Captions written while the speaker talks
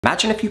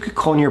Imagine if you could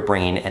clone your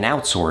brain and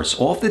outsource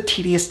all of the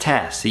tedious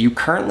tasks that you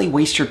currently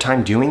waste your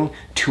time doing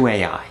to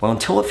AI. Well,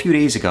 until a few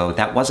days ago,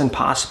 that wasn't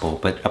possible,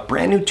 but a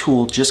brand new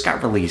tool just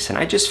got released and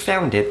I just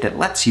found it that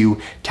lets you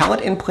tell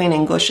it in plain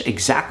English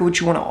exactly what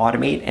you want to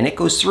automate, and it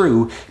goes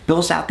through,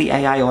 builds out the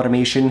AI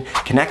automation,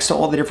 connects to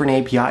all the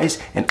different APIs,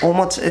 and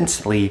almost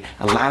instantly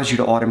allows you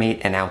to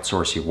automate and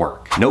outsource your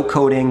work. No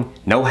coding,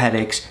 no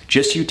headaches,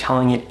 just you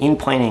telling it in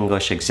plain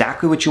English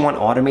exactly what you want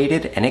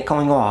automated and it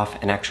going off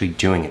and actually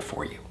doing it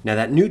for you. Now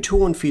that new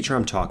tool and feature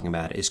I'm talking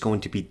about is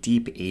going to be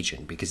Deep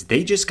Agent, because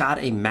they just got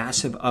a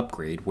massive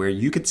upgrade where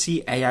you could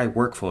see AI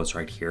workflows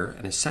right here.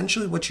 And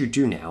essentially what you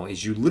do now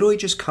is you literally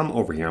just come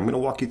over here. I'm going to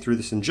walk you through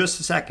this in just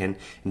a second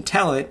and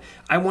tell it,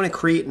 I want to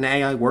create an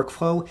AI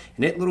workflow,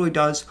 and it literally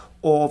does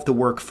all of the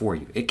work for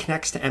you. It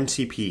connects to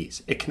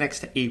MCPs, it connects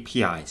to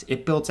APIs,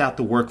 it builds out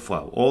the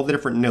workflow, all the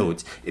different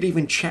nodes. It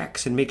even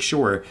checks and makes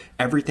sure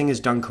everything is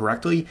done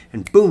correctly,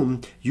 and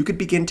boom, you could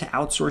begin to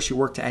outsource your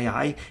work to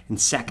AI in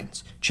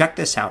seconds. Check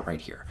this out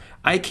right here.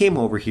 I came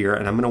over here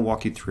and I'm going to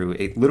walk you through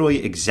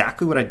literally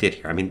exactly what I did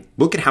here. I mean,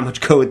 look at how much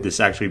code this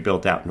actually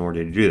built out in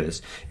order to do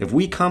this. If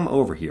we come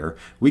over here,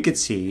 we could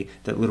see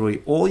that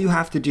literally all you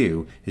have to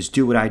do is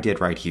do what I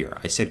did right here.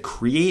 I said,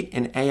 create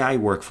an AI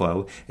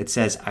workflow. It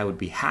says, I would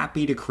be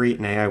happy to create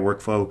an AI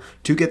workflow.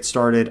 To get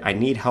started, I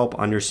need help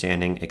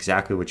understanding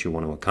exactly what you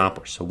want to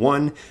accomplish. So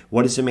 1,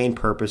 what is the main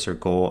purpose or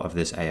goal of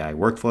this AI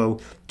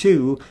workflow?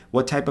 2,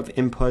 what type of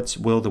inputs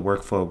will the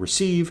workflow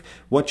receive?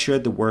 What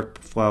should the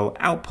workflow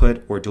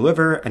output or deliver?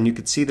 And you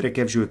can see that it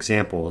gives you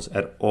examples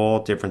at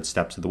all different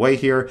steps of the way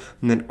here.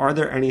 And then are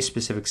there any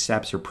specific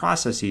steps or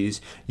processes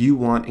you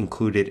want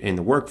included in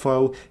the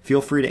workflow?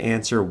 Feel free to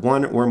answer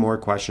one or more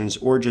questions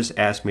or just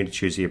ask me to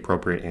choose the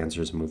appropriate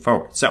answers and move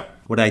forward. So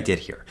what I did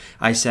here,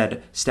 I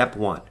said step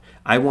 1,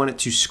 I wanted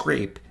to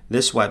scrape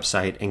this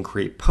website and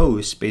create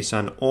posts based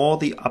on all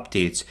the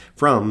updates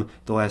from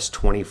the last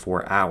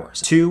 24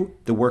 hours. 2,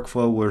 the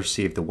workflow will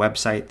receive the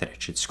website that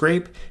it should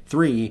scrape.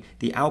 3,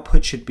 the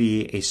output should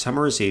be a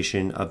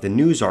summarization of the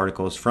news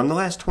articles from the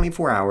last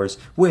 24 hours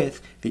with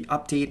the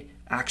update,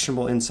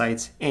 actionable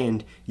insights,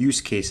 and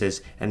use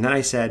cases. And then I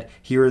said,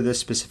 here are the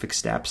specific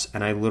steps.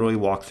 And I literally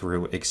walked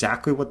through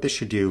exactly what this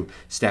should do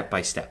step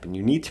by step. And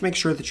you need to make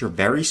sure that you're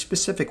very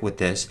specific with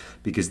this,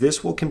 because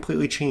this will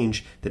completely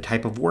change the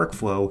type of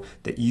workflow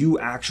that you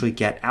actually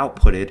get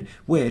outputted,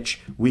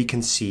 which we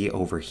can see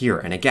over here.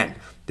 And again,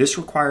 this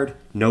required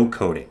no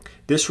coding.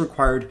 This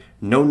required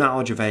no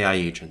knowledge of AI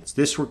agents.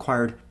 This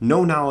required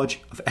no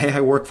knowledge of AI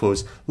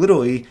workflows.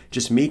 Literally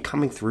just me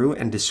coming through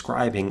and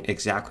describing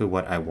exactly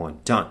what I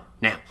want done.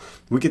 Now,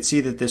 we could see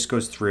that this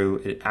goes through,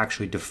 it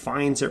actually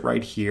defines it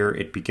right here.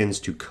 It begins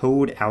to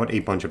code out a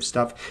bunch of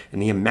stuff,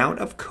 and the amount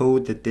of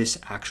code that this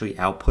actually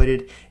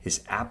outputted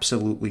is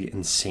absolutely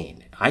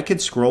insane. I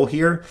could scroll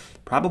here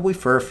probably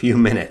for a few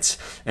minutes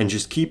and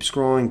just keep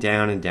scrolling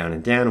down and down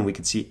and down, and we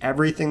could see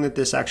everything that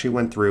this actually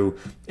went through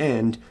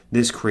and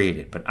this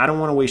created. But I don't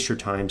want to waste your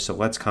time, so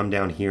let's come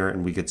down here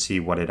and we could see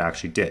what it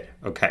actually did.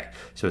 Okay,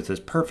 so it says,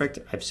 perfect,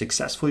 I've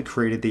successfully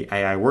created the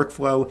AI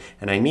workflow,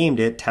 and I named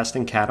it Test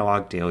and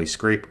Catalog Daily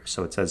Scraper.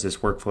 So it says this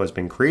workflow has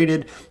been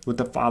created with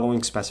the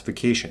following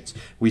specifications.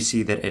 We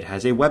see that it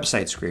has a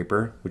website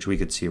scraper, which we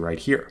could see right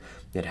here.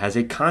 It has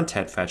a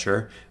content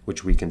fetcher,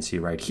 which we can see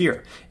right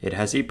here. It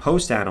has a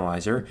post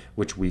analyzer,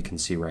 which we can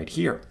see right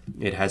here.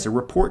 It has a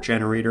report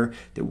generator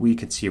that we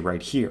can see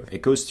right here.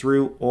 It goes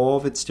through all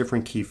of its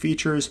different key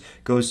features,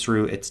 goes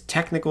through its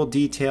technical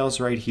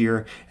details right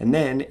here, and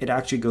then it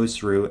actually goes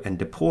through and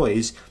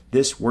deploys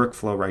this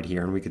workflow right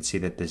here. And we can see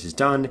that this is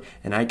done,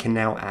 and I can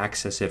now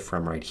access it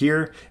from right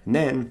here. And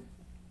then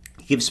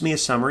gives me a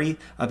summary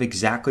of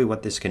exactly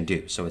what this can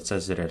do. So it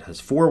says that it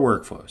has 4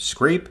 workflows.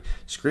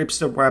 Scrapes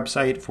the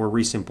website for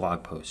recent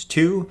blog posts.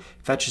 2,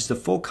 fetches the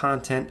full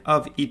content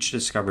of each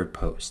discovered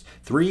post.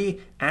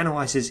 3,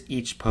 analyzes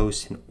each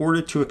post in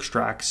order to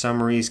extract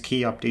summaries,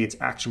 key updates,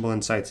 actionable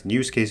insights, and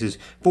use cases.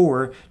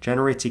 4,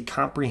 generates a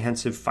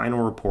comprehensive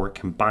final report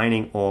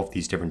combining all of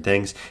these different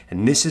things.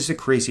 And this is the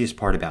craziest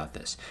part about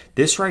this.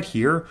 This right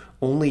here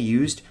only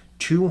used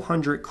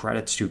 200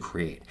 credits to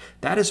create.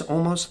 That is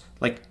almost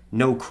like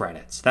no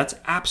credits. That's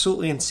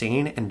absolutely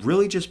insane, and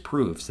really just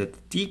proves that the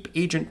Deep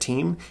Agent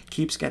team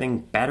keeps getting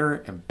better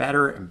and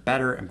better and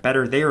better and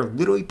better. They are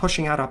literally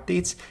pushing out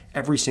updates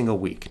every single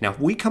week. Now, if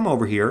we come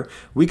over here,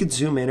 we could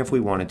zoom in if we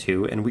wanted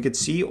to, and we could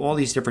see all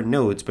these different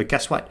nodes, but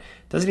guess what?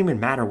 It doesn't even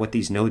matter what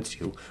these nodes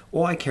do.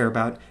 All I care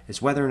about is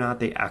whether or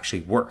not they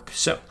actually work.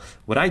 So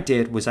what I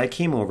did was I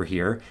came over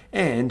here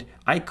and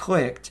I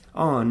clicked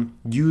on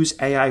Use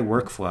AI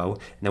Workflow,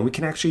 and then we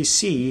can actually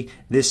see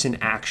this in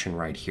action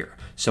right here.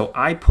 So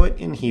I put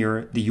in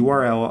here the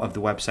URL of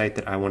the website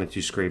that I wanted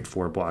to scrape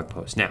for a blog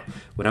post. Now,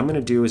 what I'm going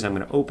to do is I'm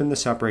going to open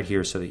this up right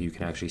here so that you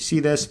can actually see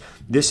this.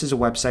 This is a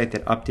website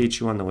that updates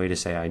you on the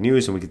latest AI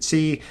news, and we can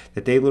see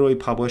that they literally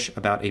publish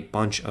about a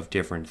bunch of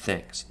different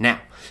things.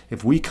 Now,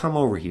 if we come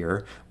over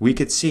here, we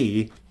could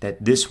see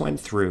that this went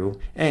through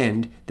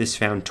and this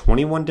found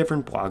 21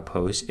 different blog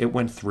posts. It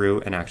went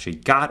through and actually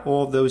got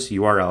all of those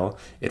URL.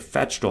 It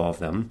fetched all of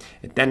them.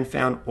 It then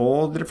found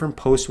all the different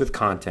posts with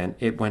content.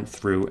 It went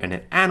through and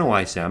it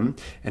analyzed them.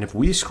 And if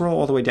we scroll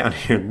all the way down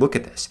here and look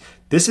at this,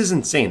 this is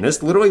insane.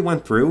 This literally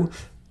went through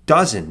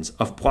dozens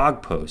of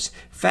blog posts,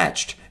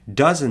 fetched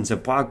dozens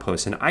of blog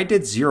posts, and I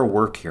did zero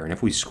work here. And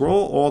if we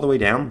scroll all the way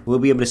down, we'll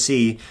be able to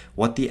see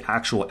what the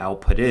actual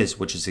output is,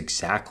 which is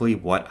exactly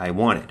what I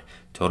wanted.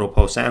 Total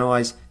posts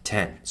analyzed,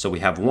 10. So we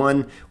have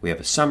 1, we have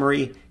a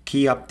summary,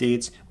 key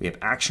updates, we have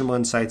actionable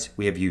insights,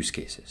 we have use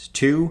cases.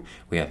 2,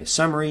 we have the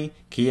summary,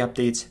 key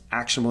updates,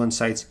 actionable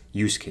insights,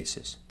 use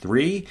cases.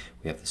 3,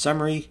 we have the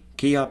summary,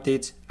 key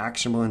updates,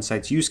 actionable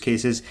insights, use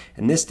cases,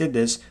 and this did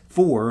this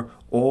for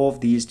all of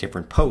these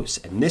different posts.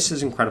 And this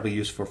is incredibly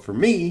useful for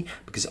me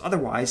because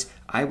otherwise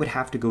I would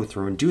have to go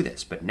through and do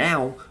this. But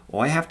now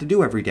all I have to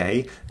do every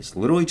day is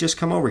literally just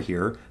come over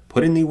here,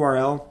 put in the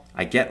URL,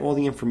 I get all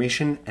the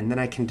information, and then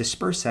I can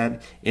disperse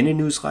that in a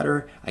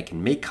newsletter. I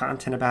can make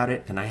content about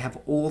it, and I have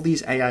all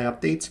these AI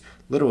updates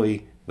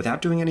literally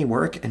without doing any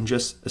work and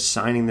just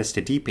assigning this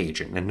to Deep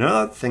Agent. And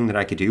another thing that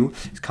I could do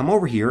is come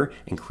over here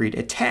and create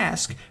a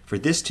task for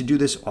this to do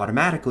this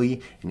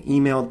automatically and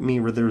email me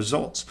with the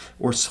results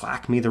or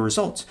Slack me the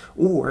results.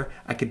 Or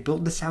I could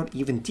build this out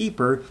even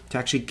deeper to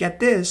actually get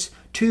this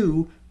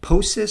to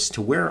post this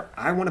to where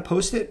I want to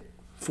post it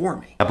for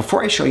me. Now,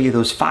 before I show you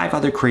those 5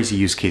 other crazy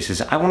use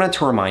cases, I wanted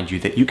to remind you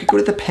that you could go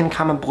to the pinned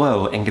comment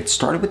below and get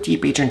started with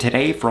Deep Agent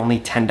today for only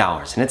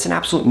 $10. And it's an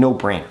absolute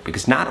no-brainer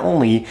because not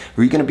only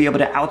are you going to be able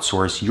to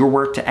outsource your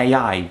work to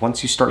AI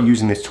once you start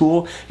using this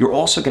tool, you're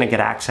also going to get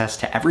access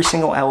to every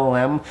single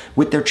LLM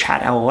with their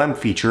chat LLM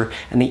feature,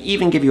 and they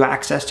even give you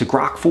access to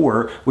Grok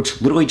 4,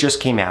 which literally just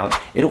came out.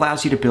 It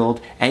allows you to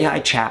build AI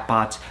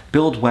chatbots,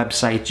 build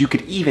websites, you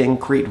could even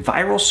create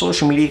viral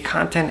social media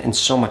content and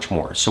so much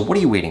more. So what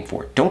are you waiting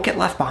for? Don't get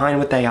left behind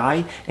with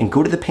AI and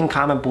go to the pinned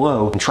comment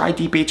below and try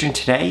Deep Agent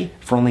today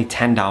for only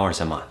 $10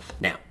 a month.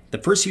 Now, the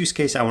first use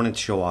case I wanted to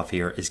show off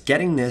here is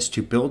getting this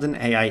to build an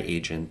AI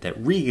agent that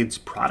reads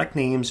product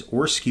names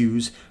or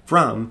SKUs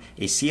from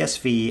a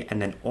CSV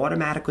and then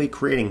automatically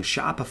creating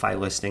Shopify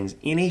listings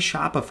in a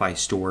Shopify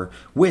store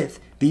with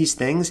these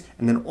things,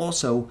 and then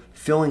also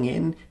filling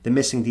in the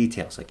missing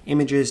details like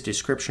images,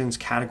 descriptions,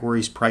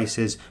 categories,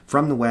 prices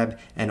from the web,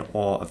 and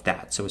all of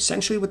that. So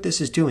essentially what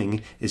this is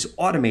doing is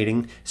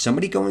automating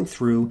somebody going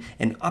through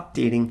and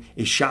updating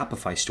a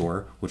Shopify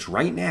store, which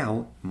right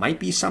now might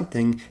be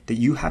something that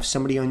you have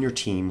somebody on your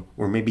team,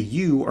 or maybe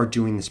you are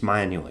doing this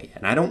manually.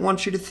 And I don't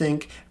want you to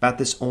think about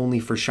this only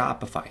for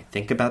Shopify.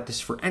 Think about this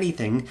for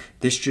anything.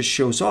 This just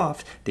shows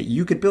off that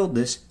you could build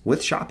this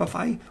with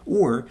Shopify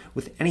or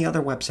with any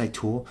other website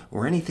tool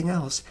or anything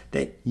else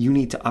that you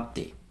need to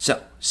update.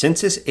 So since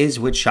this is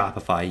with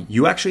Shopify,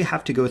 you actually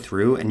have to go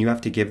through and you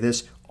have to give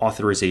this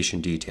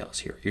authorization details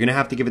here. You're going to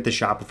have to give it the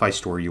Shopify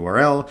store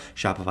URL,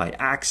 Shopify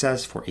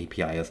access for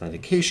API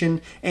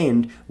authentication,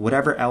 and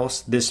whatever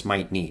else this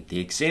might need. The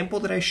example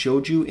that I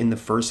showed you in the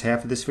first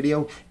half of this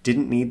video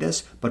didn't need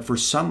this, but for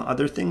some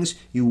other things,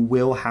 you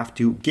will have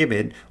to give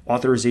it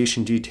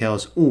authorization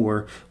details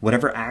or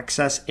whatever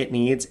access it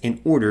needs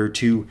in order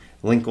to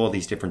link all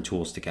these different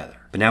tools together.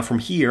 But now from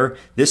here,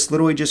 this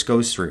literally just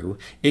goes through,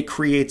 it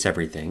creates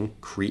everything,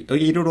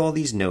 created all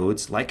these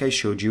nodes like I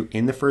showed you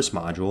in the first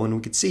module, and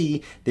we could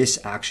see this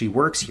actually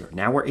works here.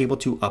 Now we're able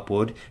to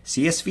upload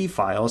CSV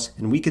files,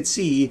 and we could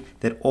see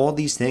that all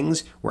these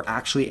things were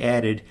actually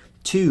added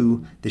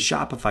to the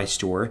Shopify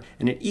store,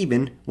 and it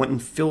even went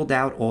and filled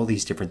out all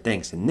these different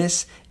things. And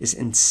this is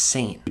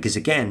insane because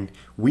again,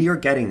 we are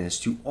getting this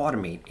to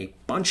automate a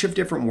bunch of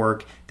different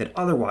work that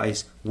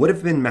otherwise would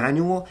have been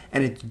manual,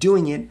 and it's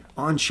doing it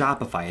on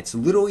Shopify. It's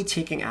literally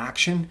taking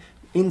action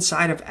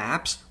inside of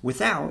apps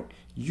without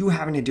you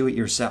having to do it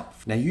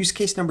yourself. Now, use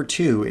case number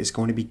 2 is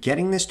going to be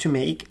getting this to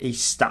make a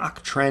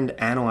stock trend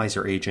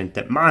analyzer agent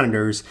that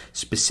monitors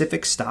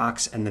specific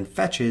stocks and then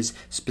fetches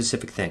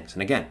specific things.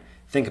 And again,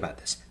 think about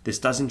this. This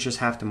doesn't just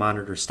have to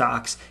monitor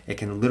stocks. It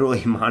can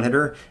literally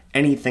monitor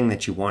anything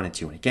that you want it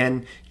to. And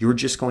again, you're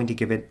just going to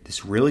give it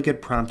this really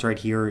good prompt right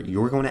here.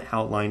 You're going to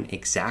outline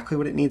exactly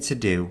what it needs to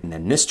do. And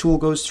then this tool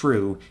goes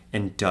through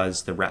and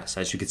does the rest.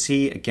 As you can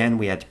see, again,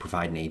 we had to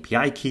provide an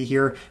API key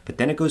here, but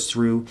then it goes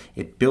through,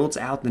 it builds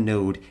out the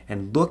node,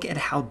 and look at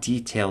how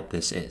detailed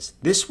this is.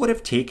 This would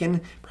have taken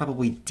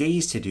probably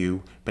days to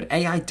do, but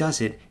AI does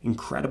it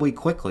incredibly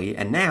quickly.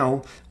 And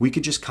now we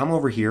could just come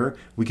over here,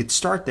 we could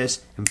start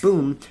this, and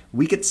boom,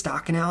 we could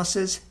stock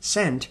analysis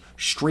sent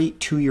straight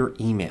to your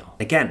email.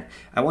 Again,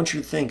 I want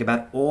you to think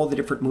about all the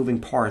different moving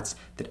parts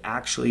that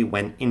actually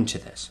went into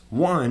this.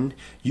 1,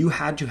 you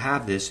had to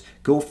have this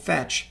go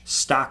fetch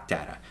stock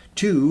data.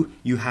 2,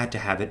 you had to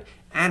have it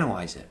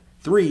analyze it.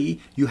 3,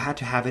 you had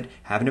to have it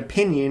have an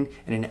opinion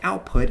and an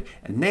output,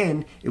 and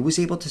then it was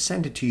able to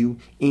send it to you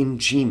in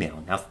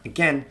Gmail. Now,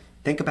 again,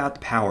 think about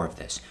the power of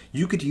this.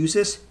 You could use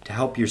this to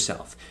help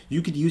yourself.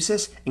 You could use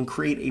this and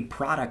create a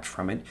product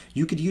from it.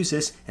 You could use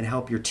this and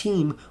help your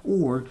team,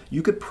 or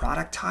you could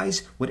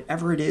productize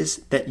whatever it is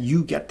that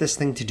you get this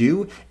thing to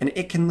do, and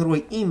it can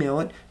literally email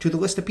it to the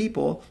list of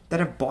people that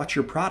have bought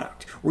your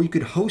product. Or you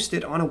could host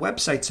it on a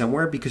website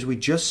somewhere, because we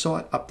just saw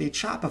it update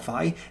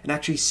Shopify and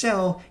actually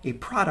sell a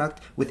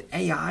product with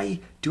AI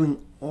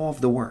doing all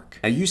of the work.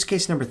 Now, use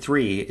case number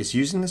 3 is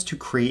using this to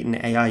create an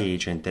AI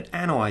agent that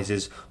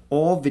analyzes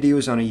all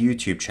videos on a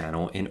YouTube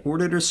channel in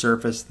order to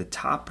surface the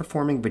top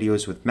performing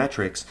videos with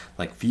metrics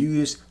like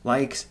views,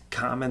 likes,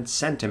 comments,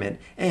 sentiment,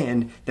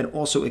 and then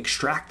also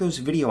extract those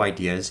video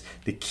ideas,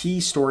 the key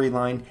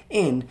storyline,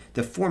 and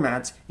the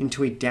formats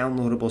into a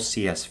downloadable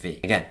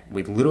CSV. Again,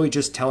 we literally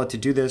just tell it to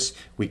do this,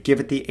 we give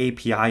it the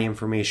API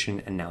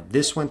information, and now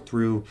this went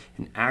through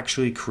and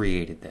actually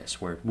created this,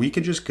 where we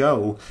could just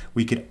go,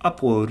 we could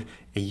upload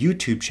a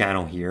YouTube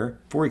channel here.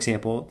 For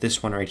example,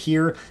 this one right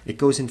here, it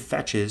goes and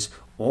fetches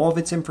all of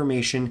its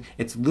information.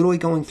 It's literally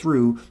going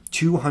through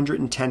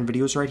 210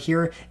 videos right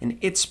here, and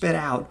it spit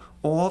out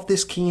all of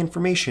this key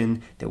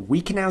information that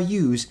we can now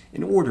use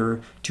in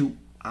order to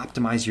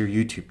optimize your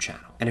YouTube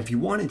channel. And if you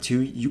wanted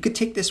to, you could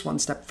take this one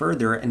step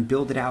further and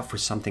build it out for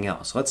something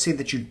else. Let's say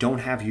that you don't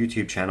have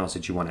YouTube channels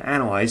that you want to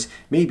analyze.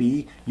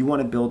 Maybe you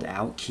want to build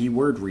out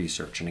keyword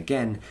research. And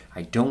again,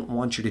 I don't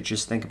want you to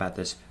just think about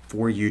this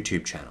for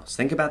YouTube channels.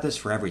 Think about this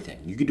for everything.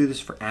 You could do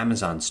this for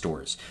Amazon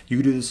stores. You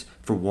could do this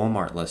for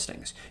Walmart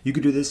listings. You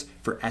could do this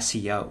for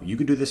SEO. You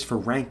could do this for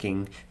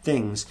ranking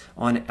things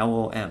on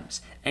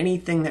LLMs.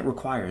 Anything that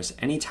requires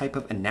any type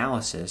of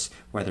analysis,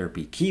 whether it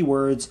be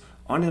keywords,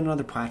 on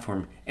another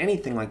platform,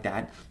 anything like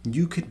that,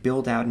 you could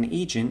build out an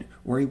agent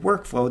or a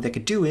workflow that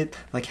could do it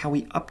like how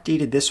we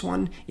updated this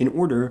one, in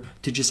order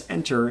to just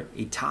enter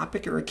a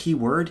topic or a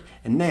keyword,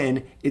 and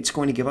then it's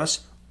going to give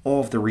us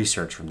all of the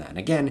research from that. And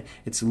again,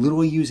 it's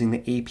literally using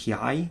the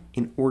API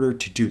in order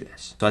to do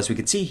this. So as we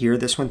can see here,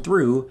 this went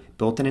through,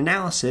 built an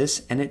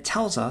analysis, and it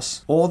tells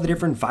us all the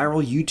different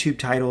viral YouTube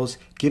titles,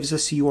 gives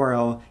us the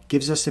URL,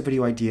 gives us the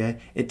video idea,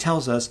 it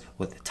tells us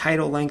what the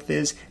title length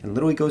is, and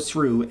literally goes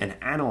through and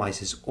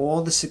analyzes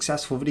all the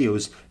successful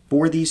videos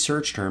for these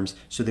search terms,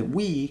 so that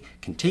we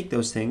can take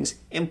those things,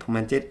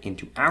 implement it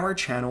into our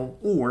channel,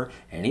 or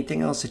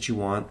anything else that you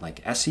want,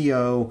 like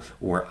SEO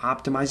or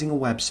optimizing a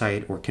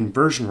website or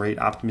conversion rate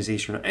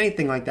optimization or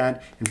anything like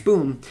that. And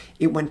boom,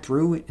 it went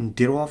through and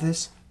did all of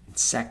this in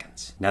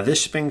seconds. Now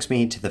this brings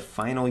me to the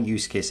final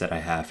use case that I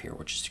have here,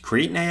 which is to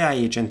create an AI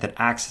agent that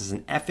acts as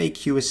an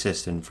FAQ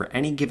assistant for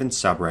any given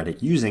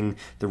subreddit using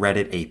the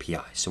Reddit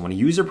API. So when a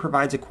user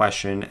provides a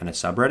question and a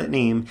subreddit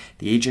name,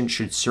 the agent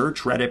should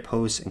search Reddit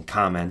posts and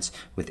comments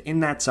within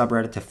that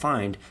subreddit to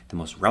find the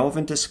most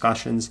relevant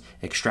discussions,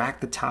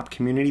 extract the top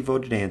community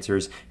voted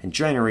answers, and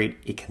generate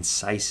a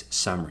concise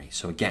summary.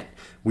 So again,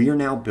 we are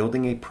now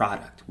building a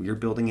product. We are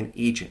building an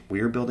agent.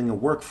 We are building a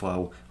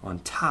workflow on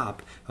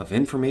top of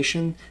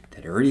information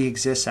that already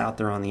exists out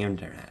there on the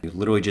internet. You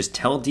literally just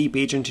tell Deep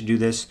Agent to do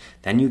this,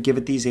 then you give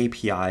it these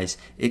APIs,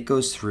 it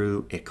goes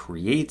through, it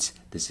creates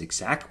this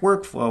exact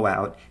workflow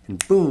out,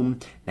 and boom,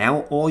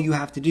 now all you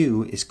have to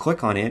do is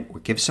click on it or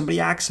give somebody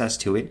access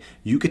to it.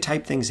 You could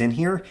type things in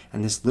here,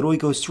 and this literally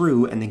goes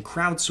through and then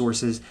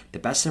crowdsources the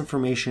best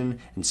information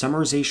and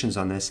summarizations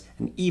on this,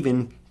 and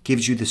even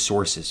gives you the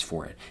sources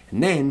for it.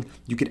 And then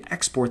you could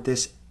export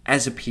this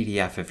as a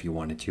PDF if you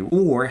wanted to,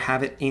 or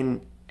have it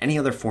in any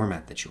other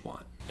format that you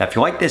want. Now, if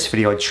you like this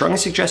video, I'd strongly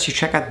suggest you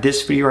check out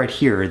this video right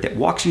here that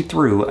walks you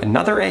through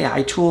another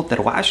AI tool that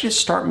allows you to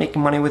start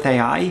making money with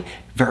AI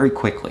very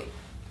quickly.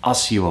 I'll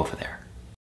see you over there.